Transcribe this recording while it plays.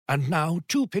And now,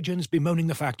 two pigeons bemoaning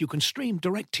the fact you can stream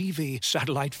DirecTV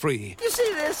satellite-free. You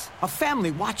see this? A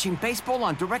family watching baseball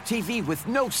on DirecTV with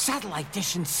no satellite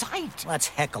dish in sight. Let's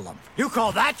heckle them. You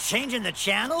call that changing the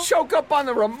channel? Choke up on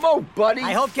the remote, buddy.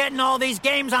 I hope getting all these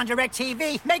games on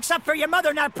DirecTV makes up for your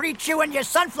mother not pre-chewing your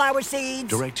sunflower seeds.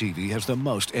 DirecTV has the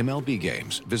most MLB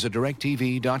games. Visit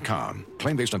DirecTV.com.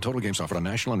 Claim based on total games offered on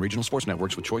national and regional sports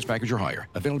networks with choice package or higher.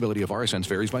 Availability of RSNs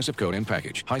varies by zip code and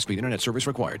package. High-speed internet service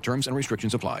required. Terms and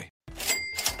restrictions apply.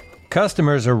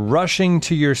 Customers are rushing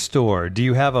to your store. Do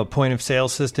you have a point-of-sale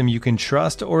system you can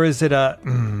trust, or is it a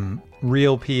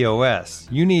real POS?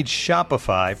 You need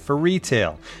Shopify for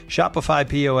retail. Shopify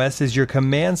POS is your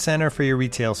command center for your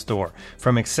retail store.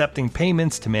 From accepting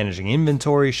payments to managing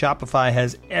inventory, Shopify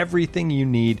has everything you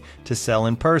need to sell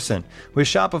in person. With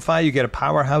Shopify, you get a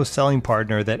powerhouse selling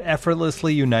partner that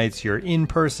effortlessly unites your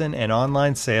in-person and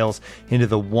online sales into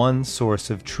the one source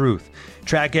of truth.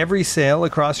 Track every sale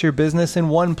across your business in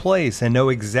one place and know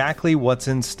exactly what's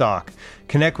in stock.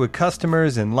 Connect with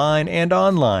customers in line and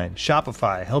online.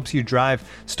 Shopify helps you drive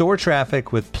store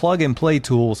traffic with plug-and-play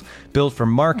tools built for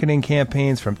marketing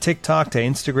campaigns from TikTok to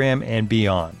Instagram and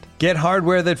beyond. Get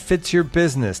hardware that fits your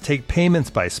business. Take payments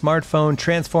by smartphone,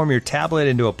 transform your tablet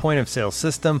into a point-of-sale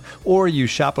system, or use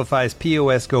Shopify's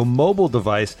POS Go mobile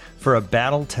device for a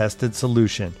battle-tested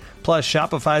solution. Plus,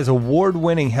 Shopify's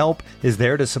award-winning help is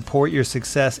there to support your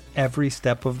success every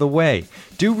step of the way.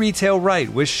 Do retail right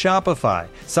with Shopify.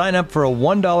 Sign up for a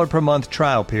 $1 per month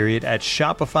trial period at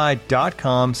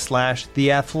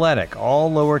shopify.com/theathletic,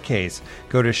 all lowercase.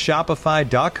 Go to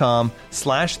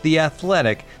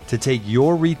shopify.com/theathletic to take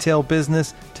your retail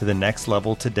business to the next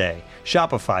level today.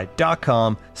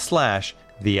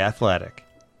 Shopify.com/theathletic.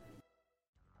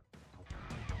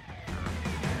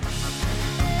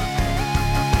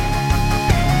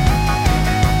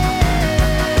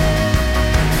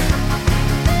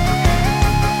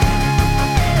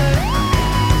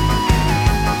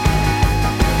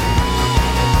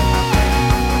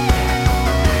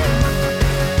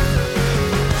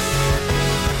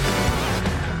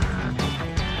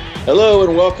 Hello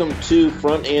and welcome to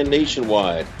Front and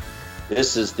Nationwide.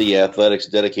 This is the Athletics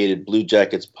Dedicated Blue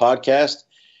Jackets podcast.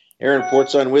 Aaron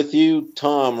Portzon with you.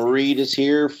 Tom Reed is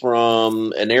here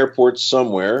from an airport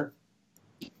somewhere.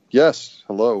 Yes,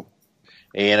 hello.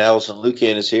 And Allison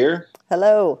Lucan is here.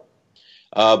 Hello.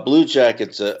 Blue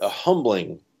Jackets, a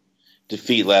humbling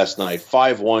defeat last night,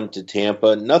 5-1 to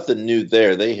Tampa. Nothing new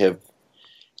there. They have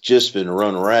just been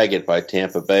run ragged by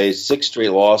Tampa Bay. 6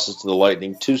 straight losses to the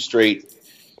Lightning, 2 straight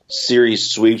series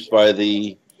sweeps by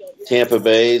the Tampa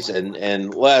Bays,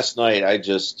 and last night I'm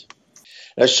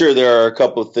sure there are a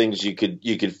couple of things you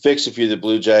could fix if you're the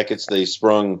Blue Jackets. They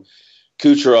sprung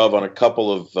Kucherov on a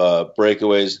couple of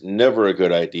breakaways, never a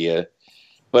good idea.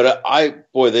 But I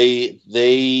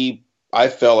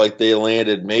felt like they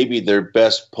landed maybe their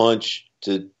best punch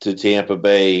to Tampa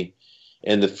Bay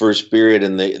in the first period,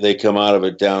 and they come out of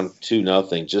it down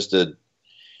 2-0.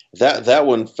 That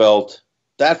one felt.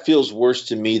 That feels worse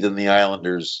to me than the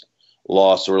Islanders'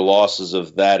 loss or losses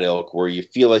of that ilk, where you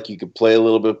feel like you could play a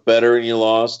little bit better and you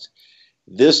lost.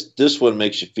 This one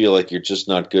makes you feel like you're just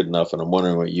not good enough, and I'm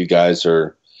wondering what you guys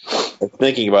are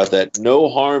thinking about that. No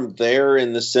harm there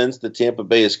in the sense that Tampa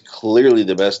Bay is clearly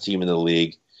the best team in the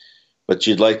league, but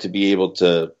you'd like to be able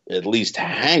to at least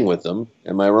hang with them.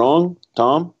 Am I wrong,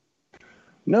 Tom?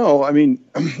 No, I mean,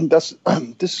 this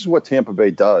is what Tampa Bay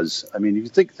does. I mean, if you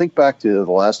think back to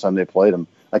the last time they played them,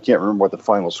 I can't remember what the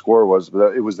final score was,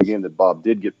 but it was the game that Bob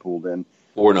did get pulled in.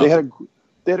 They had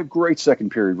a great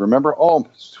second period. Remember? Oh,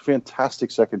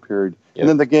 fantastic second period. Yep. And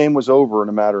then the game was over in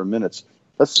a matter of minutes.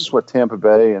 That's just what Tampa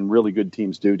Bay and really good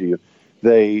teams do to you.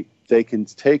 They can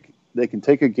take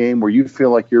a game where you feel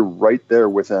like you're right there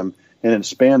with them, and in a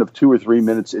span of 2 or 3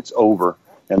 minutes, it's over.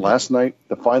 And last night,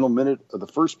 the final minute of the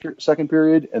second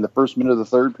period and the first minute of the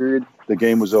third period, the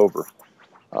game was over.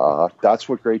 That's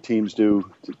what great teams do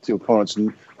to opponents.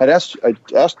 And I asked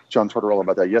John Tortorella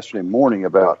about that yesterday morning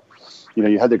about,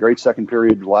 you had the great second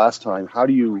period last time. How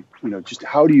do you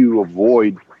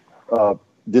avoid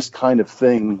this kind of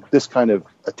thing, this kind of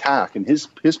attack? And his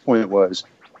point was,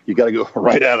 you got to go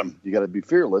right at them. You got to be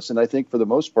fearless. And I think for the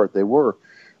most part they were.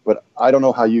 But I don't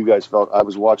know how you guys felt. I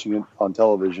was watching it on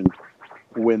television.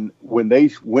 When they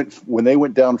went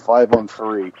down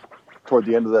 5-on-3 toward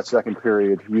the end of that second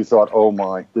period, you thought, "Oh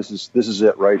my, this is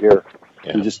it right here."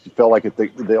 Yeah. You just felt like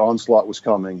the onslaught was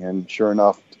coming, and sure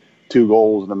enough, 2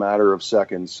 goals in a matter of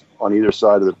seconds on either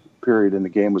side of the period, and the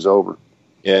game was over.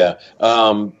 Yeah,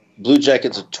 Blue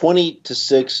Jackets a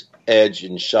 20-6 edge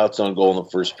in shots on goal in the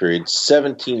first period,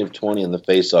 17 of 20 in the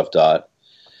faceoff dot.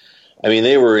 I mean,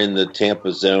 they were in the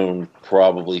Tampa zone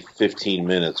probably 15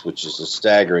 minutes, which is a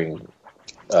staggering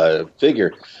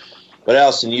figure. But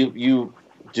Allison, you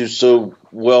do so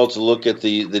well to look at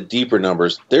the deeper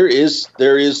numbers. There is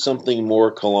something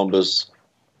more Columbus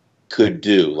could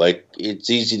do. Like, it's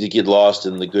easy to get lost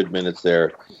in the good minutes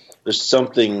there. There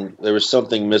was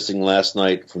something missing last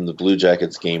night from the Blue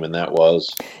Jackets game, and that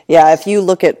was... Yeah, if you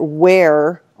look at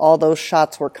where all those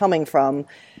shots were coming from,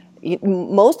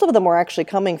 most of them were actually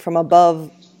coming from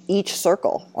above each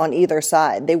circle on either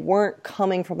side. They weren't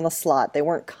coming from the slot. They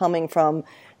weren't coming from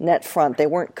net front. They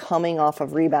weren't coming off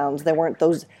of rebounds. They weren't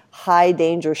those high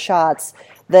danger shots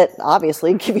that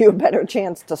obviously give you a better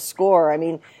chance to score. I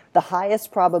mean, the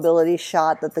highest probability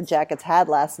shot that the Jackets had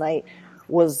last night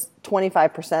was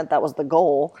 25%. That was the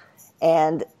goal.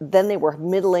 And then they were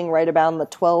middling right about the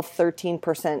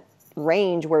 12-13%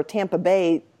 range, where Tampa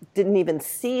Bay didn't even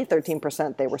see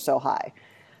 13%. They were so high.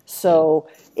 So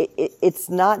it's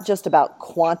not just about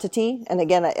quantity. And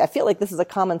again, I feel like this is a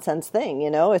common sense thing,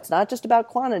 It's not just about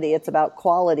quantity, it's about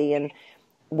quality. And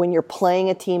when you're playing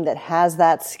a team that has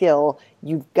that skill,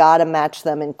 you've got to match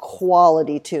them in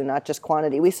quality too, not just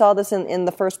quantity. We saw this in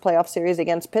the first playoff series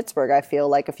against Pittsburgh, I feel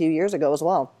like, a few years ago as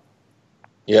well.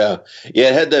 Yeah,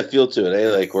 it had that feel to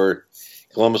it, Like where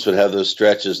Columbus would have those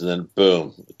stretches and then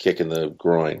boom, kick in the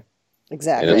groin.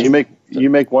 Exactly. You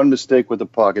make one mistake with the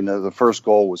puck, and the first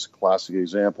goal was a classic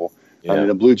example. Yeah. I mean,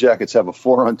 the Blue Jackets have a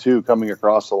 4-on-2 coming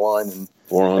across the line, and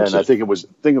I think it was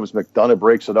McDonough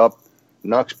breaks it up,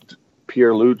 knocks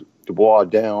Pierre-Luc Dubois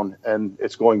down, and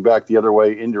it's going back the other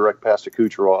way, indirect pass to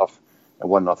Kucherov, and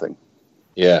 1-0.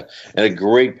 Yeah, and a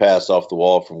great pass off the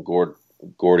wall from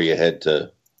Gordy ahead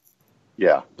to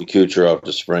Kucherov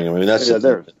to spring. I mean, that's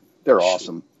they're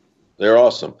awesome. They're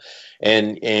awesome,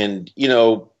 and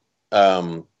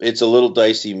it's a little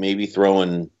dicey maybe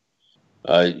throwing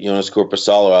Jonas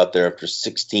Korpisalo out there after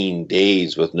 16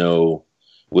 days with no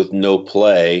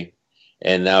play.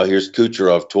 And now here's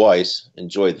Kucherov twice.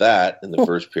 Enjoyed that in the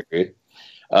first period.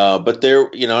 But there,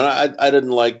 I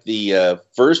didn't like the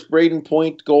first Braden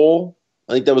Point goal.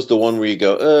 I think that was the one where you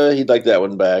go, he'd like that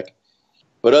one back.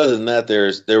 But other than that,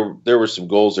 there were some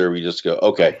goals there where you just go,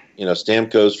 okay,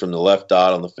 Stamkos from the left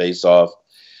dot on the faceoff,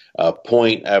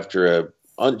 Point after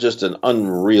just an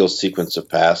unreal sequence of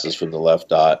passes from the left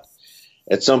dot.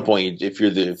 At some point, if you're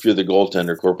the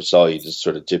goaltender, Korpisalo, you just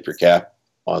sort of tip your cap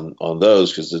on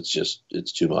those, because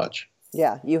it's too much.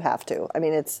 Yeah, you have to. I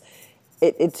mean,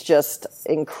 it's just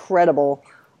incredible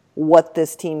what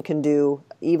this team can do.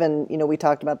 Even, we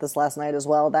talked about this last night as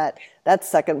well, that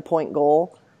second Point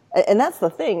goal. And that's the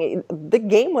thing. The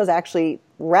game was actually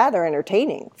rather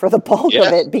entertaining for the bulk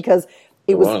of it, because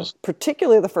it was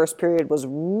particularly the first period was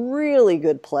really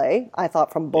good play, I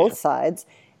thought, from both sides.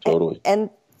 Totally. And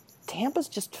Tampa's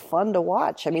just fun to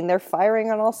watch. I mean, they're firing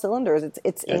on all cylinders.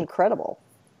 It's incredible.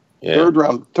 Yeah.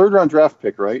 Third round draft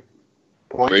pick, right?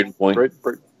 Braden Point.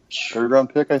 Third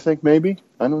round pick, I think, maybe.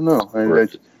 I don't know. I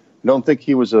don't think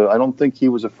he was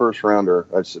a first rounder.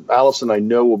 Allison, I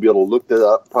know, will be able to look that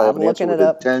up. Probably have an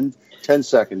answer within 10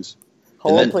 seconds.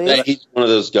 Hold, please. He's one of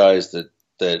those guys that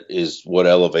is what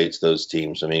elevates those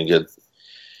teams. I mean,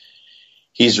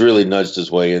 he's really nudged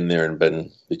his way in there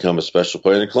and become a special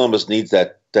player. And Columbus needs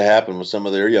that to happen with some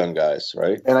of their young guys,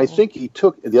 right? And I think he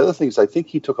took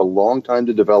a long time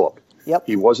to develop. Yep.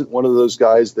 He wasn't one of those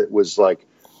guys that was like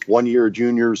 1 year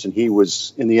juniors and he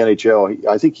was in the NHL.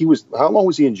 I think he was. How long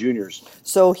was he in juniors?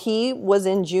 So he was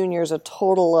in juniors a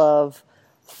total of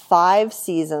 5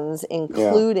 seasons,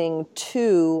 including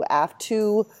two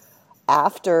after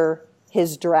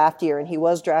his draft year, and he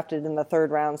was drafted in the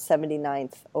third round,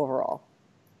 79th overall.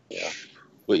 Yeah.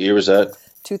 What year was that?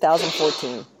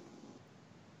 2014.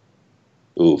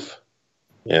 Oof.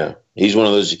 Yeah. He's one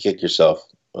of those you kick yourself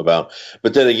about.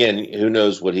 But then again, who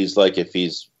knows what he's like if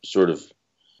he's sort of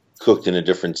cooked in a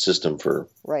different system for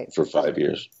 5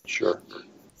 years. Sure.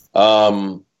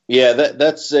 Yeah,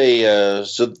 that's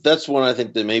so that's one I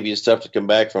think that maybe is tough to come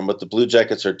back from. But the Blue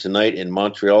Jackets are tonight in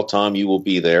Montreal. Tom, you will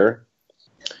be there.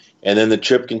 And then the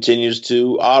trip continues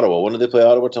to Ottawa. When do they play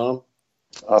Ottawa, Tom?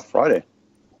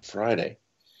 Friday.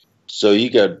 So you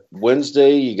got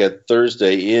Wednesday, you got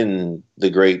Thursday in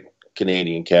the great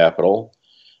Canadian capital.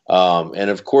 And,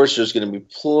 of course, there's going to be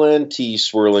plenty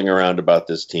swirling around about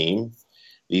this team,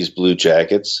 these Blue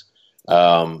Jackets,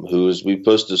 who, as we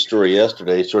posted a story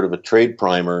yesterday, sort of a trade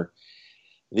primer.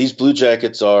 These Blue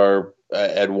Jackets are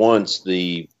at once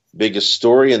the biggest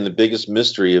story and the biggest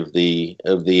mystery of the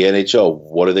NHL.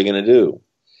 What are they going to do?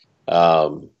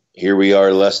 Here we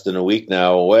are less than a week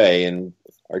now away, and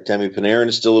Artemi Panarin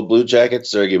is still a Blue Jacket.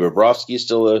 Sergei Bobrovsky is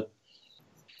still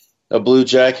a Blue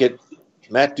Jacket.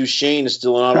 Matt Duchene is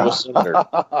still an Ottawa Senator.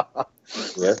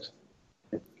 Correct?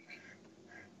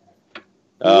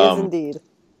 He is indeed.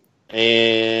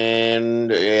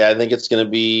 And I think it's going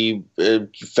to be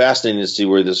fascinating to see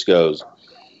where this goes.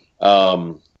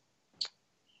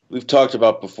 We've talked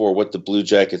about before what the Blue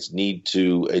Jackets need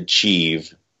to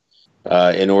achieve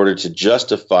in order to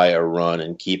justify a run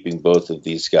in keeping both of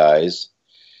these guys.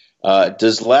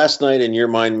 Does last night, in your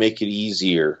mind, make it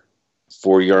easier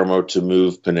for Jarmo to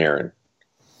move Panarin?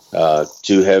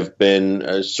 To have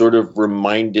been sort of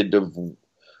reminded of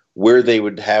where they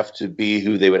would have to be,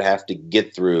 who they would have to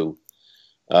get through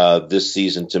this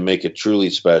season to make it truly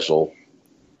special.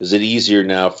 Is it easier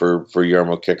now for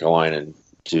Jarmo Kekalainen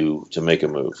to make a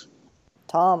move?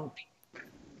 Tom?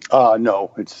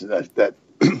 No, it's that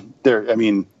there. I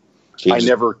mean,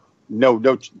 Changes.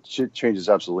 No changes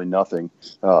absolutely nothing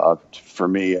for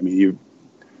me. I mean,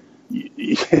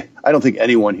 I don't think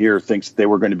anyone here thinks they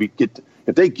were going to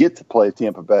if they get to play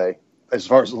Tampa Bay, as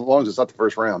long as it's not the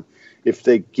first round, if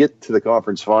they get to the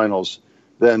conference finals,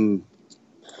 then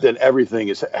everything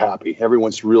is happy.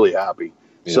 Everyone's really happy.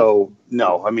 Yeah. So,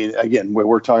 no, I mean, again,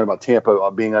 we're talking about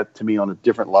Tampa being, to me, on a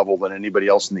different level than anybody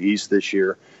else in the East this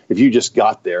year. If you just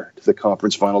got there to the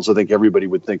conference finals, I think everybody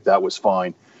would think that was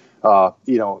fine.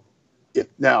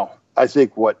 Now, I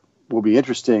think what will be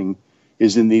interesting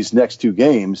is in these next two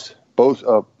games, both,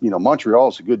 Montreal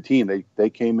is a good team. They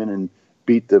came in and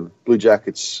beat the Blue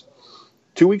Jackets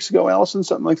 2 weeks ago, Allison,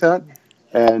 something like that.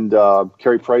 And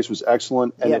Carey Price was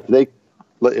excellent. And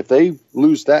if they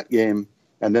lose that game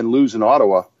and then lose in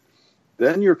Ottawa,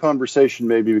 then your conversation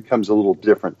maybe becomes a little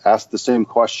different. Ask the same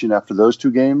question after those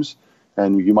two games,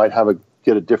 and you might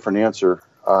get a different answer.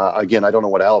 Again, I don't know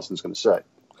what Allison's going to say.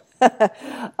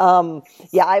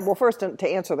 First, to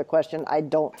answer the question, I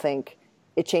don't think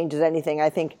it changes anything. I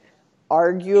think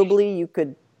arguably you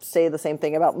could say the same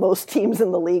thing about most teams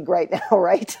in the league right now,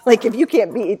 right? Like, if you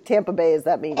can't beat Tampa Bay, does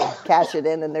that mean cash it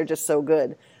in and they're just so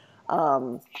good?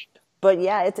 But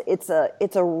yeah, it's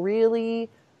a really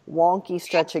wonky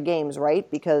stretch of games, right?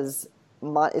 Because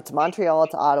it's Montreal,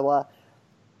 it's Ottawa,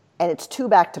 and it's two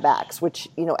back-to-backs, which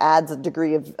adds a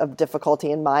degree of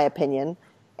difficulty in my opinion.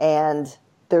 And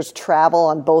there's travel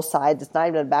on both sides. It's not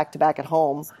even a back-to-back at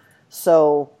home.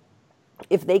 So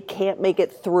if they can't make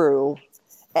it through,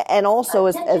 and also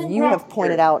as you have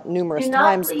pointed out numerous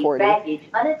times, Cordy,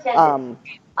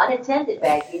 unattended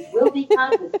baggage will be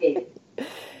confiscated.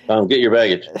 Get your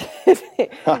baggage.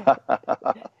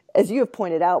 As you have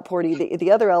pointed out, Porty,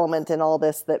 the other element in all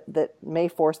this that may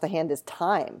force the hand is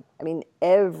time. I mean,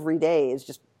 every day is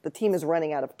just the team is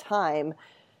running out of time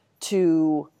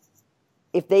to,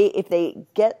 if they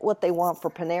get what they want for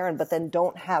Panarin, but then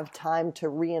don't have time to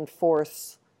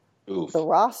reinforce the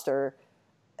roster.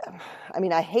 I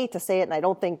mean, I hate to say it, and I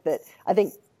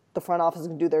think the front office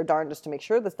can do their darndest to make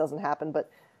sure this doesn't happen, but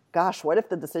gosh, what if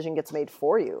the decision gets made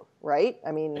for you, right?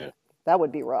 I mean, that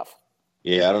would be rough.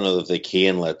 Yeah, I don't know if they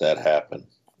can let that happen.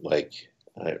 Like,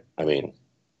 I mean,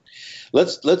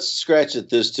 let's scratch at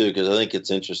this too, because I think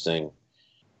it's interesting.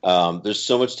 There's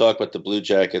so much talk about the Blue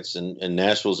Jackets, and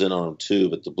Nashville's in on them too,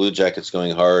 but the Blue Jackets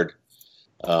going hard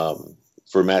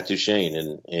for Matt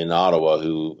Duchene in Ottawa,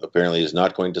 who apparently is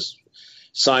not going to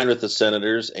sign with the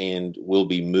Senators and will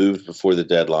be moved before the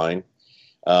deadline.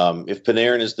 If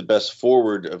Panarin is the best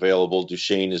forward available,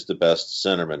 Duchene is the best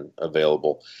centerman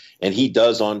available. And he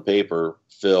does, on paper,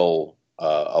 fill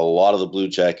a lot of the Blue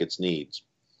Jackets' needs.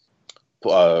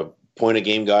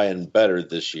 Point-a-game guy and better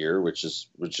this year, which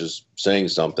is saying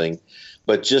something,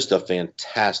 but just a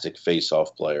fantastic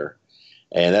face-off player.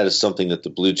 And that is something that the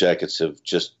Blue Jackets have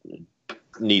just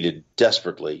needed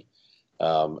desperately,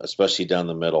 especially down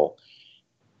the middle.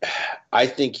 I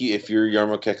think if you're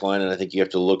Jarmo Kekalainen, I think you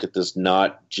have to look at this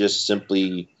not just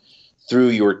simply through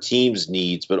your team's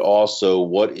needs, but also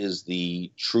what is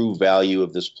the true value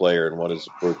of this player and what is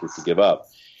appropriate to give up.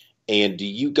 And do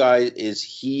you guys, is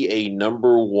he a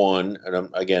number one, and I'm,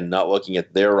 again, not looking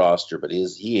at their roster, but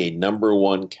is he a number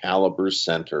one caliber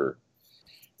center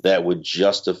that would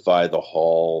justify the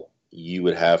haul you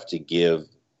would have to give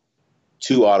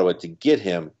to Ottawa to get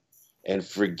him, and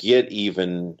forget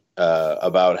even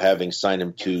about having signed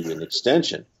him to an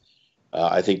extension?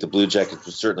 I think the Blue Jackets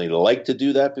would certainly like to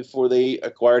do that before they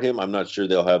acquired him. I'm not sure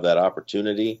they'll have that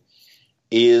opportunity.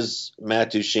 Is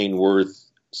Matt Duchene worth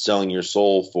selling your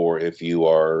soul for if you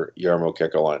are Jarmo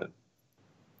Kekalainen?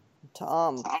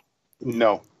 Tom?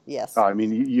 No. Yes. I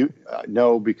mean, you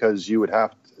no, because you would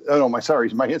have to. Oh, no, my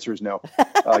answer is no.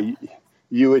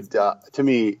 You would, to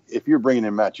me, if you're bringing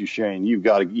in Matt Duchene, you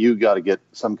got to get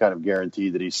some kind of guarantee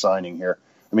that he's signing here.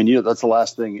 I mean, that's the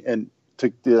last thing. And I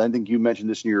think you mentioned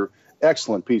this in your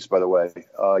excellent piece, by the way,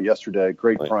 yesterday.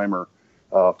 Great primer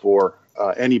for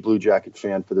any Blue Jacket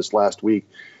fan for this last week.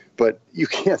 But you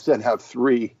can't then have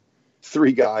three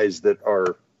guys that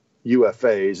are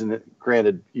UFAs. And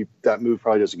granted, that move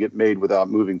probably doesn't get made without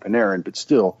moving Panarin, but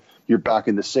still, you're back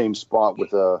in the same spot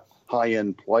with a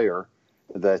high-end player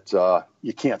that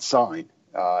you can't sign.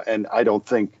 And I don't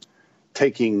think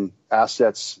taking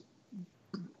assets,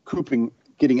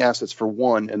 getting assets for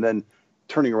one, and then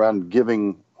turning around and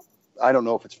giving, I don't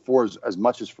know if it's for as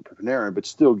much as for Panarin, but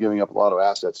still giving up a lot of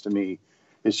assets, to me,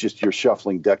 is just you're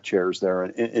shuffling deck chairs there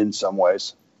in some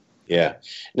ways. Yeah.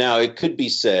 Now, it could be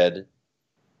said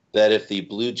that if the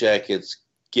Blue Jackets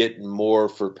get more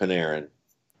for Panarin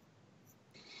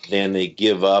than they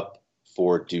give up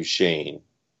for Duchesne,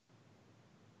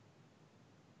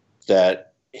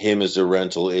 that him as a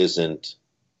rental isn't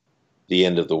the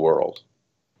end of the world.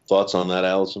 Thoughts on that,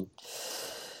 Allison?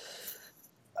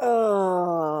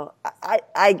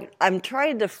 I'm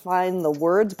trying to find the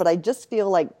words, but I just feel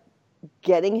like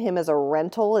getting him as a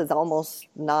rental is almost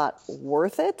not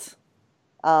worth it.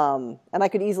 And I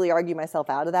could easily argue myself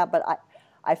out of that, but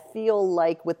I feel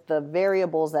like with the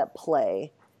variables at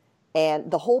play, and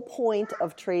the whole point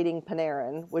of trading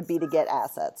Panarin would be to get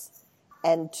assets,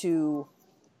 and to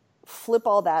flip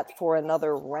all that for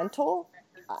another rental,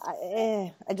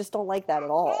 I just don't like that at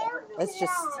all. It's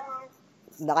just,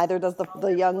 neither does the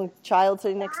young child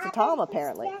sitting next to Tom,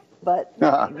 apparently. But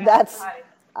that's,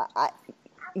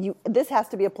 this has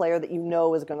to be a player that you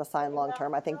know is going to sign long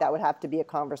term. I think that would have to be a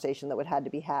conversation that would have to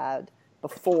be had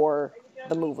before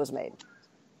the move was made.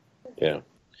 Yeah.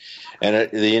 And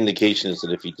the indication is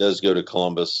that if he does go to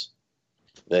Columbus,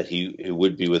 that he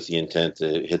would be with the intent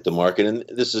to hit the market. And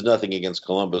this is nothing against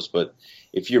Columbus, but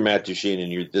if you're Matt Duchesne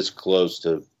and you're this close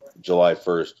to July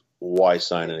 1st, why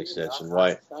sign an extension?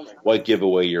 Why give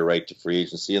away your right to free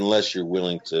agency unless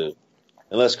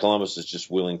Columbus is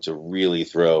just willing to really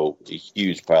throw a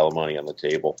huge pile of money on the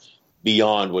table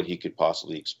beyond what he could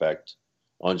possibly expect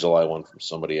on July 1 from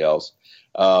somebody else.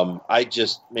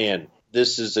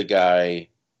 This is a guy.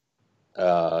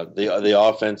 The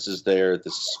offense is there,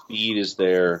 the speed is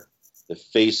there, the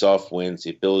face-off wins,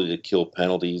 the ability to kill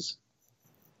penalties.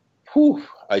 Whew,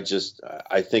 I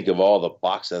think of all the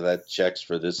box of that checks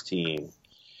for this team.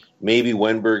 Maybe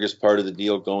Wenberg is part of the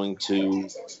deal going to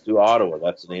Ottawa.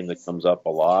 That's a name that comes up a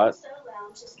lot.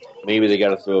 Maybe they got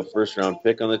to throw a first-round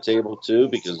pick on the table too,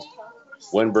 because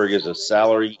Wenberg is a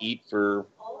salary eat for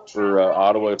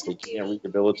Ottawa if they can't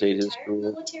rehabilitate his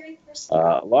career.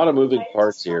 A lot of moving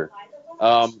parts here.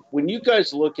 When you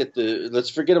guys look at let's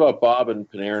forget about Bob and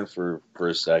Panarin for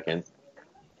a second.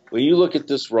 When you look at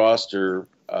this roster,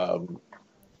 and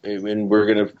we're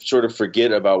going to sort of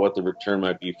forget about what the return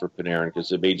might be for Panarin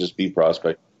because it may just be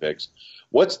prospect picks.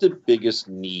 What's the biggest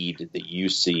need that you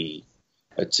see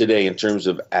today in terms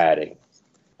of adding?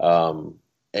 And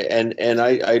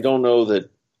I don't know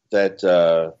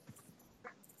that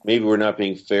maybe we're not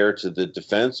being fair to the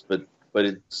defense, but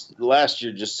last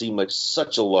year just seemed like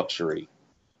such a luxury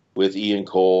with Ian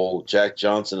Cole. Jack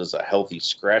Johnson is a healthy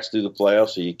scratch through the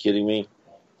playoffs. Are you kidding me?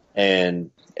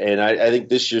 And I think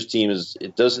this year's team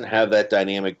it doesn't have that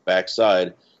dynamic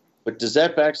backside. But does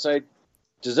that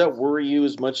worry you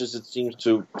as much as it seems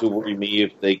to worry me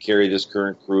if they carry this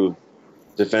current crew of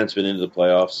defensemen into the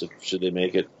playoffs, should they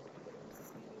make it?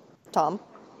 Tom?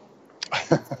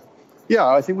 Yeah,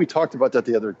 I think we talked about that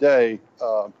the other day.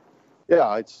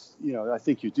 I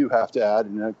think you do have to add,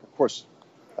 and of course,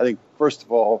 I think first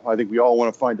of all, I think we all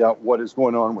want to find out what is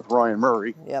going on with Ryan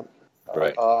Murray. Yep.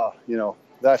 Right.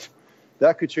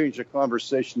 That could change the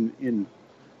conversation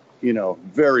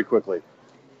very quickly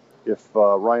if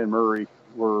Ryan Murray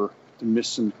were to miss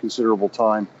some considerable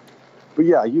time. But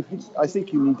yeah, I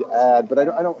think you need to add, but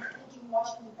I don't.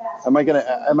 Am I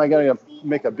gonna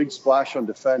make a big splash on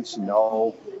defense?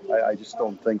 No, I just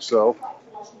don't think so.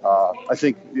 I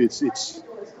think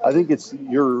it's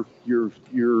your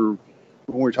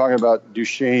when we're talking about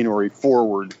Duchesne or a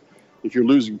forward, if you're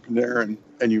losing Panarin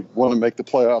and you want to make the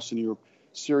playoffs and you're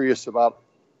serious about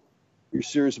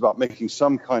making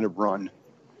some kind of run,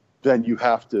 then you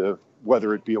have to,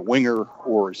 whether it be a winger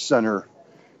or a center,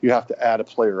 you have to add a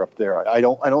player up there. I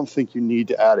don't think you need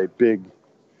to add a big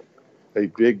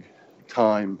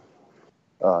time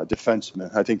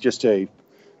defenseman. I think just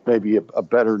maybe a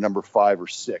better number 5 or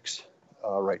 6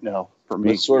 right now for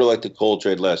me. It's sort of like the Cole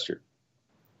trade last year.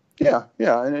 Yeah,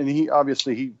 and he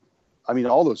obviously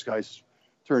all those guys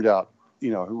turned out. It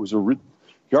was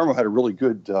Jarmo had a really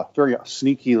good, very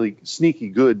sneaky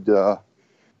good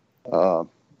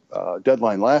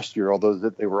deadline last year. Although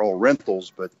that they were all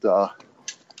rentals, but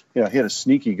he had a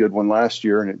sneaky good one last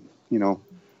year, and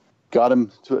got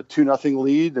him to a 2-0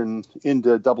 lead and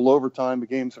into double overtime of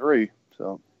Game 3.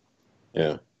 So,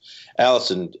 yeah.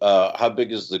 Allison, how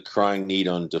big is the crying need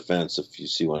on defense, if you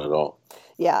see one at all?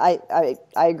 Yeah, I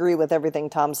agree with everything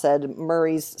Tom said.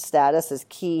 Murray's status is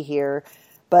key here.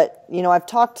 But, I've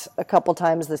talked a couple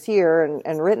times this year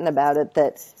and written about it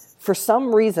that for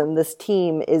some reason this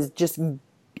team is just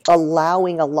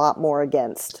allowing a lot more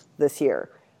against this year.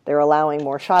 They're allowing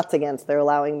more shots against. They're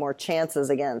allowing more chances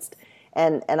against.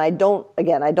 And I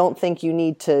don't think you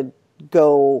need to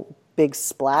go big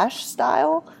splash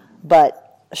style,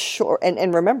 but sure.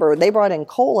 And remember, they brought in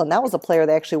Cole, and that was a player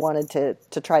they actually wanted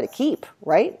to try to keep,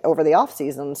 right, over the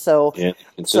offseason. So, yeah,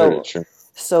 consider it, sure.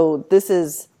 So this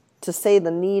is, to say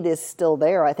the need is still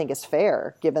there, I think is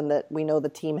fair, given that we know the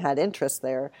team had interest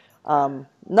there.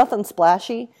 Nothing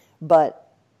splashy,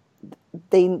 but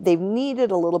they've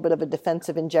needed a little bit of a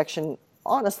defensive injection,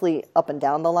 honestly, up and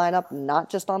down the lineup, not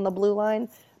just on the blue line.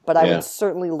 But I would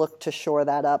certainly look to shore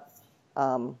that up.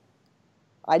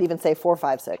 I'd even say 4,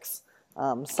 5, 6.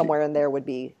 Somewhere in there would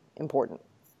be important.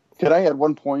 Could I add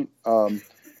one point?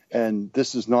 And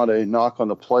this is not a knock on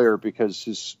the player,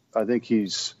 because I think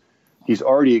he's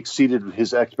already exceeded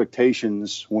his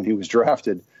expectations when he was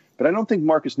drafted. But I don't think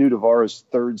Marcus Nudavara's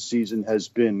third season has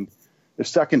been the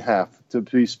second half, to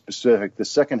be specific, the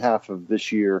second half of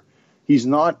this year. He's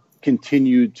not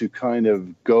continued to kind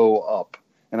of go up.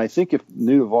 And I think if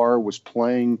Nudavara was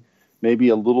playing maybe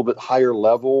a little bit higher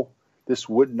level, this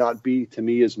would not be, to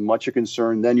me, as much a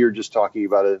concern. Then you're just talking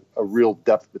about a real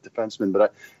depth of defenseman.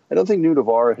 But I don't think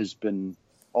Nudavara has been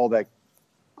all that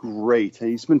great.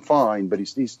 He's been fine, but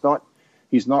he's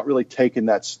not really taken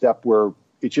that step where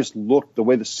it just looked, the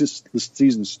way the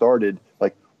season started,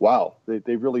 like, wow,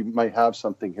 they really might have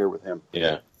something here with him.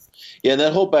 Yeah. Yeah, and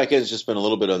that whole back end has just been a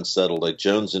little bit unsettled. Like,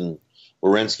 Jones and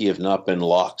Werenski have not been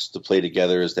locks to play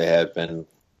together as they had been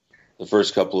the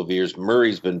first couple of years.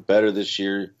 Murray's been better this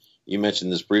year. You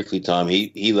mentioned this briefly, Tom.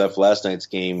 He left last night's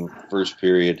game, first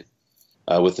period,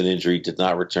 with an injury, did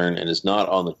not return, and is not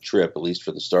on the trip, at least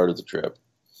for the start of the trip.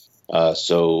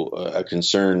 So a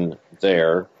concern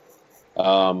there.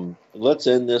 Let's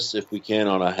end this, if we can,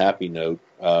 on a happy note,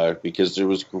 because there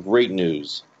was great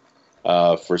news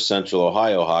for Central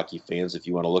Ohio hockey fans, if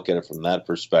you want to look at it from that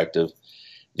perspective.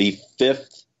 The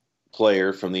 5th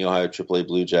player from the Ohio AAA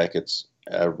Blue Jackets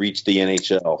reached the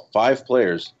NHL. 5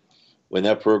 players, when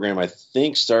that program, I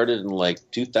think, started in like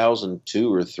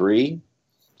 2002 or 3.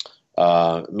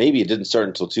 Maybe it didn't start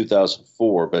until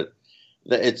 2004, but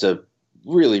it's a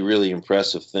really, really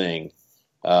impressive thing.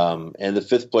 And the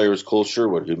 5th player was Cole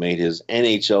Sherwood, who made his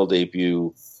NHL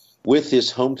debut with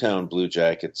his hometown Blue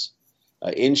Jackets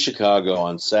in Chicago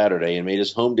on Saturday, and made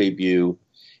his home debut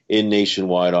in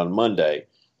Nationwide on Monday.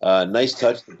 Nice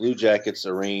touch. The Blue Jackets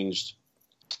arranged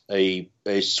a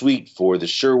suite for the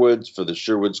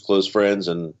Sherwoods' close friends,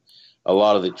 and a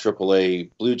lot of the AAA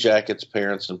Blue Jackets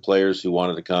parents and players who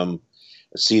wanted to come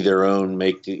see their own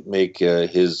make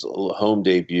his home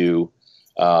debut.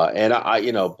 And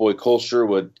boy, Cole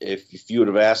Sherwood, if you would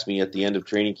have asked me at the end of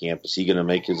training camp, is he going to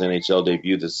make his NHL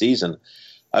debut this season,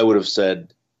 I would have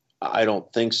said, I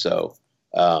don't think so.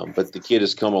 But the kid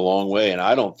has come a long way, and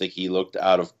I don't think he looked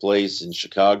out of place in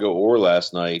Chicago or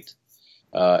last night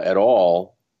at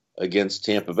all against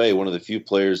Tampa Bay, one of the few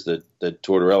players that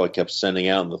Tortorella kept sending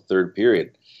out in the third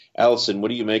period. Allison, what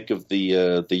do you make of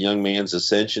the young man's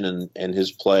ascension and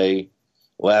his play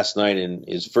last night in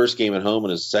his first game at home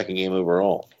and his second game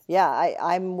overall? Yeah,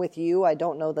 I'm with you. I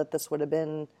don't know that this would have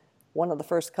been one of the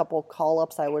first couple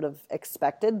call-ups I would have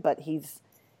expected, but he's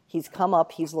come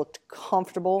up. He's looked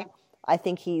comfortable. I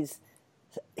think he's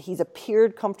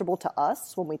appeared comfortable to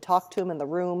us when we talk to him in the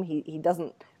room.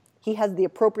 He has the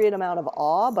appropriate amount of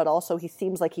awe, but also he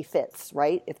seems like he fits,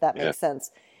 right? If that makes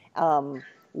sense.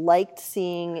 Liked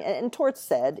seeing, and Torts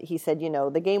said,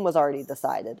 the game was already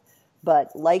decided,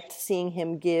 but liked seeing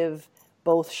him give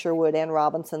both Sherwood and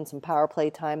Robinson some power play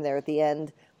time there at the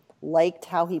end. Liked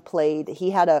how he played.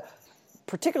 He had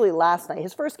particularly last night,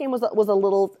 his first game was a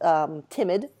little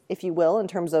timid, if you will, in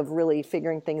terms of really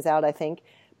figuring things out, I think.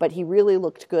 But he really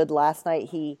looked good last night.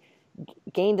 He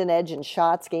gained an edge in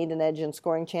shots, gained an edge in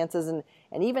scoring chances, and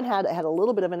even had a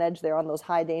little bit of an edge there on those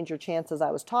high danger chances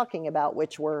I was talking about,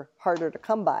 which were harder to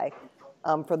come by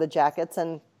for the Jackets.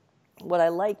 And what I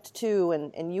liked too,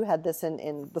 and you had this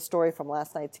in the story from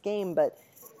last night's game, but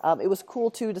it was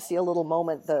cool too to see a little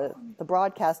moment. The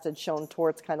broadcast had shown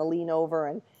Torts kind of lean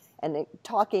over and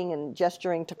talking and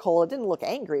gesturing to Cole. It didn't look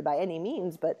angry by any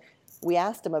means, but we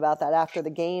asked him about that after the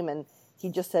game, and he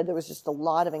just said there was just a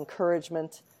lot of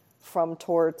encouragement from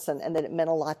Torts, and that it meant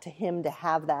a lot to him to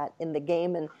have that in the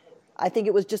game. And I think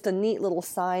it was just a neat little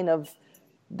sign of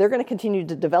they're going to continue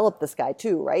to develop this guy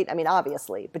too, right? I mean,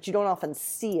 obviously, but you don't often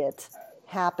see it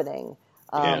happening.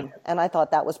 And I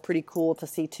thought that was pretty cool to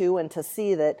see too, and to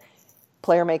see that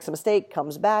player makes a mistake,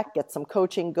 comes back, gets some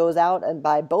coaching, goes out, and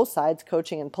by both sides,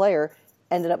 coaching and player,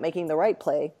 ended up making the right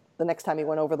play the next time he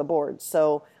went over the board.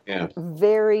 So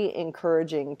very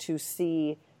encouraging to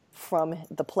see from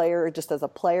the player just as a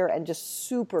player, and just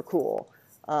super cool.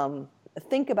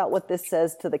 Think about what this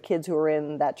says to the kids who are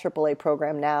in that AAA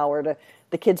program now, or to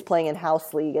the kids playing in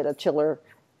house league at a chiller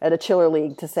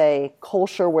league, to say Cole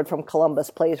Sherwood from Columbus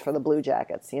plays for the Blue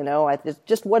Jackets. You know,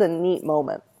 just what a neat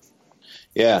moment.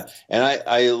 Yeah, and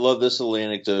I love this little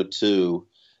anecdote too.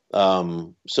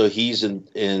 So he's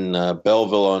in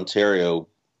Belleville, Ontario,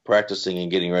 practicing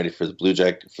and getting ready for the Blue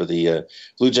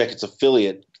Jackets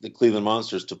affiliate, the Cleveland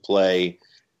Monsters, to play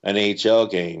an AHL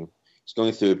game. He's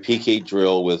going through a PK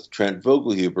drill with Trent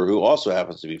Vogelhuber, who also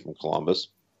happens to be from Columbus.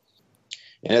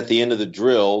 And at the end of the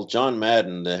drill, John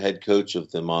Madden, the head coach of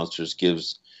the Monsters,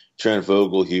 gives Trent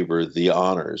Vogelhuber the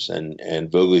honors, and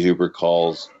Vogelhuber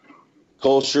calls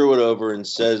Cole Sherwood over and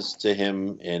says to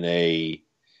him in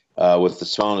with a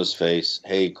smile on his face,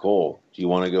 "Hey, Cole, do you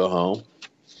want to go home?"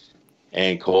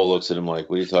 And Cole looks at him like,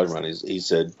 "What are you talking about?" He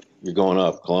said, "You're going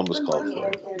up. Columbus called for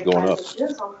it. You're going up."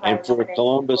 And for a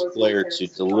Columbus player to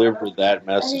deliver that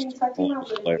message to a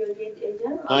Columbus player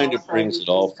kind of brings it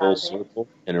all full circle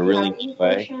in a really neat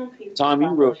way. Tom, you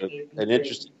wrote an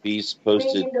interesting piece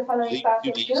posted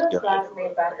 2 days ago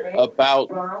about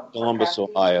Columbus,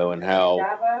 Ohio, and how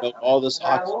all this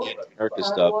hockey America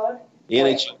stuff, the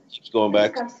NHL keeps going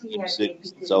back to Game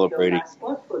 6 and celebrating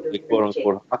the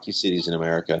quote-unquote hockey cities in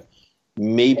America.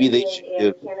 Maybe they should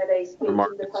give the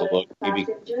markets a look. Maybe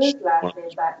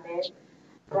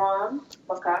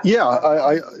yeah,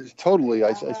 I totally.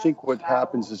 I think what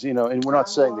happens is, and we're not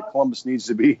saying that Columbus needs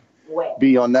to be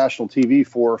on national TV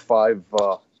 4 or 5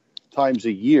 times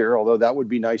a year, although that would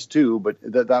be nice too. But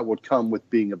that would come with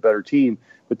being a better team.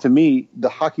 But to me, the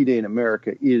Hockey Day in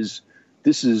America is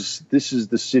the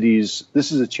city's.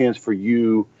 This is a chance for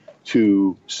you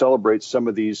to celebrate some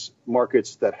of these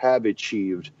markets that have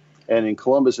achieved. And in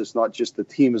Columbus, it's not just the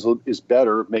team is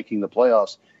better making the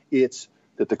playoffs. It's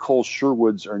that the Cole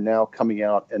Sherwoods are now coming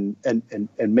out and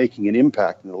making an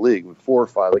impact in the league with 4 or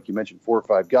 5, like you mentioned, 4 or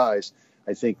 5 guys.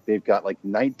 I think they've got like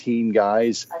 19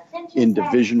 guys in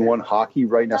Division I hockey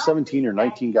right now, 17 or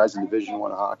 19 guys in Division I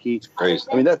hockey. Crazy.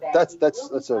 I mean, that's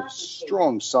a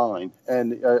strong sign.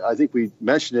 And I think we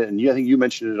mentioned it, and I think you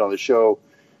mentioned it on the show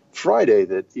Friday,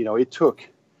 that it took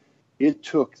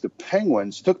the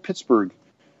Penguins, took Pittsburgh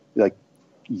like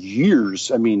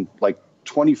years. I mean, like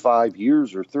 25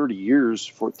 years or 30 years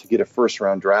to get a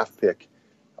first-round draft pick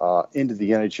into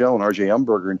the NHL, and R.J.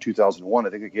 Umberger in 2001. I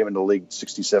think it came into the league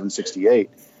 67, 68.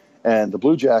 And the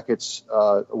Blue Jackets,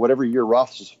 whatever year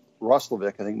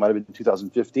Roslovic, I think might have been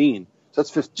 2015. So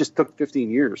that's just took 15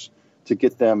 years to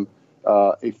get them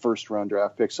a first-round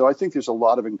draft pick. So I think there's a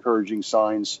lot of encouraging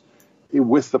signs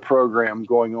with the program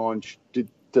going on. Do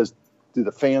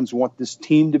the fans want this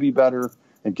team to be better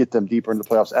and get them deeper into the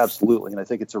playoffs? Absolutely. And I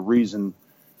think it's a reason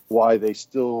why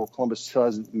Columbus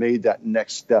hasn't made that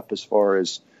next step as far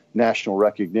as national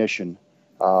recognition.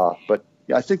 But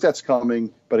yeah, I think that's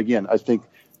coming. But again, I think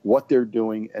what they're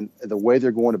doing and the way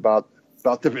they're going about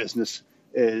the business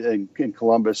in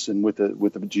Columbus and with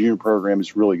the junior program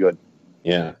is really good.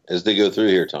 Yeah, as they go through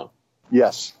here, Tom.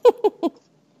 Yes.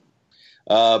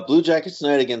 Blue Jackets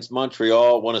tonight against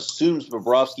Montreal. One assumes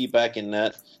Bobrovsky back in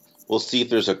net. We'll see if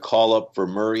there's a call-up for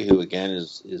Murray, who, again,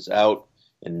 is out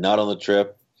and not on the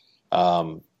trip.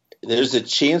 There's a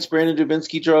chance Brandon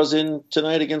Dubinsky draws in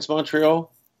tonight against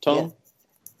Montreal, Tom?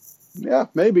 Yeah,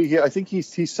 maybe. I think he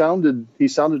sounded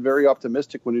very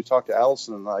optimistic when he talked to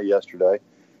Allison and I yesterday.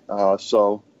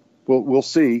 So we'll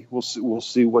see. We'll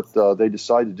see what they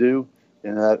decide to do,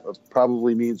 and that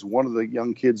probably means one of the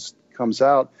young kids comes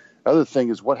out. Other thing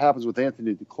is what happens with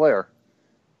Anthony Duclair,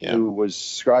 who was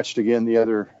scratched again the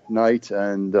other night,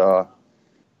 and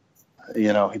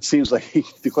it seems like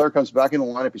Duclair comes back in the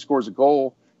lineup, he scores a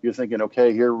goal. You're thinking,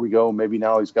 okay, here we go. Maybe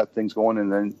now he's got things going,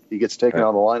 and then he gets taken out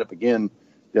of the lineup again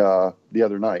the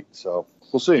other night. So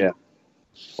we'll see. Yeah.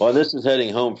 Well, this is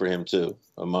heading home for him too,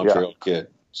 a Montreal kid.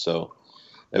 So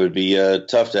it would be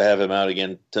tough to have him out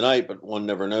again tonight, but one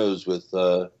never knows with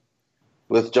John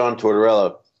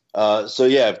Tortorella.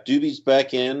 If Doobie's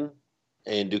back in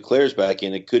and Duclair's back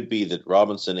in, it could be that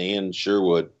Robinson and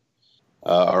Sherwood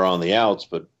are on the outs,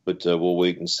 but we'll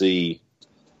wait and see.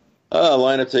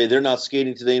 Lineup today. They're not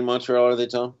skating today in Montreal, are they,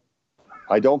 Tom?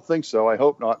 I don't think so. I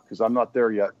hope not, because I'm not there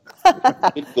yet.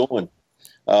 Keep going.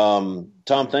 Tom,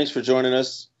 thanks for joining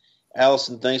us.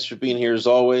 Allison, thanks for being here as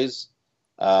always.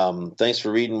 Thanks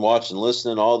for reading, watching,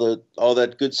 listening, all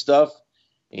that good stuff.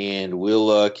 And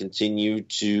we'll continue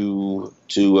to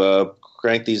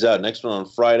crank these out. Next one on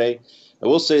Friday. I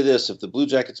will say this: if the Blue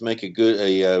Jackets make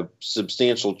a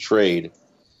substantial trade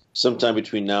sometime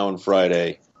between now and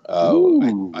Friday,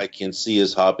 I can see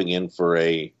us hopping in for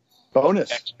a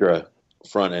bonus extra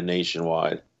front and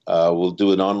nationwide. We'll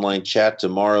do an online chat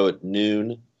tomorrow at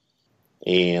noon,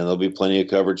 and there'll be plenty of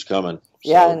coverage coming.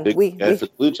 Yeah, so and big head for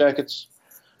the Blue Jackets.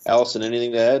 Allison,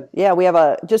 anything to add? Yeah, we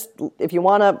have if you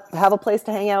want to have a place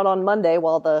to hang out on Monday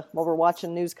while we're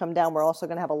watching news come down, we're also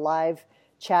going to have a live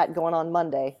chat going on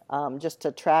Monday, just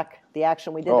to track the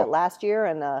action we did last year,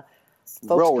 and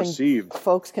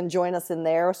folks can join us in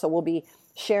there. So we'll be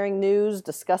sharing news,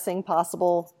 discussing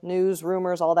possible news,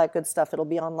 rumors, all that good stuff. It'll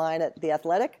be online at The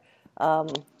Athletic,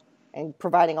 and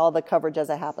providing all the coverage as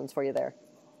it happens for you there.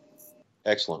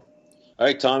 Excellent. All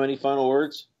right, Tom, any final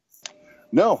words?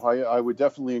 No, I would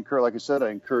definitely encourage, like I said, I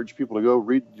encourage people to go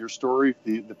read your story,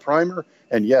 the primer.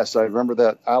 And yes, I remember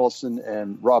that Allison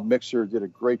and Rob Mixer did a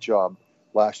great job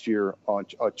last year on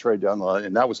Trade Down the Line,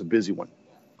 and that was a busy one.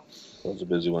 That was a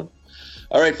busy one.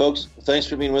 All right, folks, thanks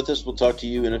for being with us. We'll talk to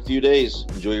you in a few days.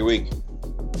 Enjoy your week.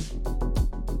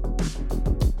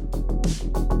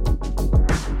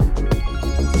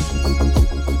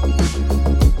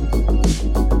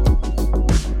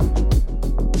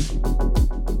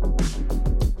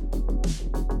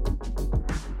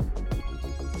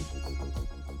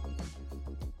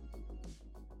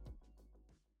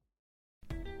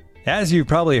 As you've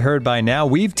probably heard by now,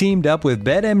 we've teamed up with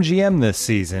BetMGM this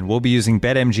season. We'll be using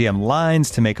BetMGM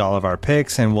lines to make all of our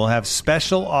picks, and we'll have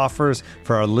special offers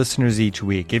for our listeners each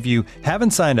week. If you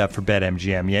haven't signed up for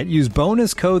BetMGM yet, use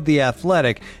bonus code The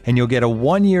Athletic, and you'll get a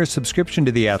 1-year subscription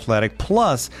to The Athletic,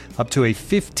 plus up to a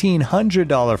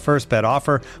 $1,500 first bet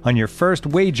offer on your first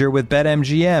wager with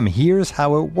BetMGM. Here's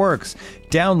how it works.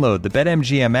 Download the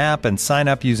BetMGM app and sign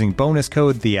up using bonus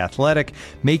code The Athletic.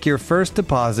 Make your first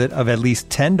deposit of at least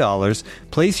 $10.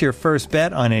 Place your first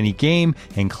bet on any game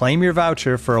and claim your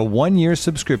voucher for a 1-year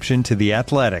subscription to The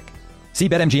Athletic. See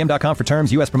BetMGM.com for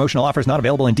terms. U.S. promotional offers not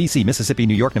available in D.C., Mississippi,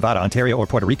 New York, Nevada, Ontario, or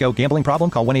Puerto Rico. Gambling problem?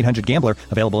 Call 1-800-GAMBLER.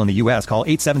 Available in the U.S. Call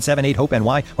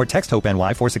 877-8-HOPE-NY or text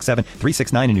HOPE-NY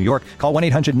 467-369 in New York. Call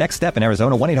 1-800-NEXT-STEP in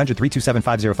Arizona.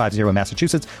 1-800-327-5050 in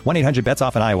Massachusetts.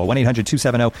 1-800-BETS-OFF in Iowa.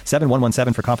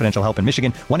 1-800-270-7117 for confidential help in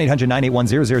Michigan.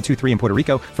 1-800-981-0023 in Puerto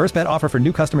Rico. First bet offer for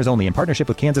new customers only in partnership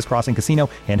with Kansas Crossing Casino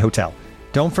and Hotel.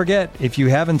 Don't forget, if you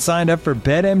haven't signed up for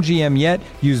BetMGM yet,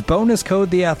 use bonus code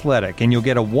The Athletic, and you'll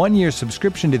get a 1-year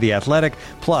subscription to The Athletic,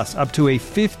 plus up to a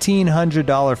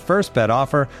 $1,500 first bet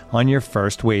offer on your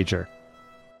first wager.